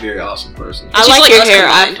 very, very awesome person. I like your hair.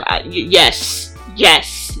 Yes.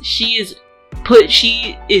 She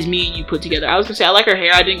is me and you put together. I was gonna say I like her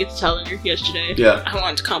hair. I didn't get to tell her yesterday. Yeah. I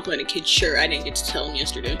wanted to compliment a kid's shirt. I didn't get to tell him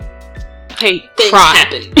yesterday. Hey, things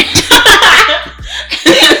happen.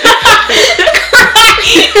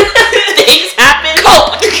 Things happen.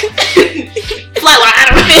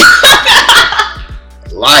 Flatline.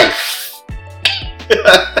 Life.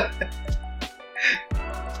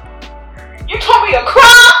 You told me to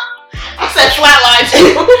cry. I said flatline too.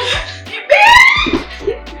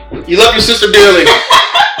 You love your sister dearly.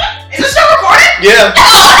 Is this still recording? Yeah.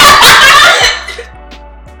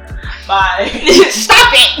 Bye.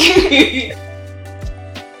 Stop it.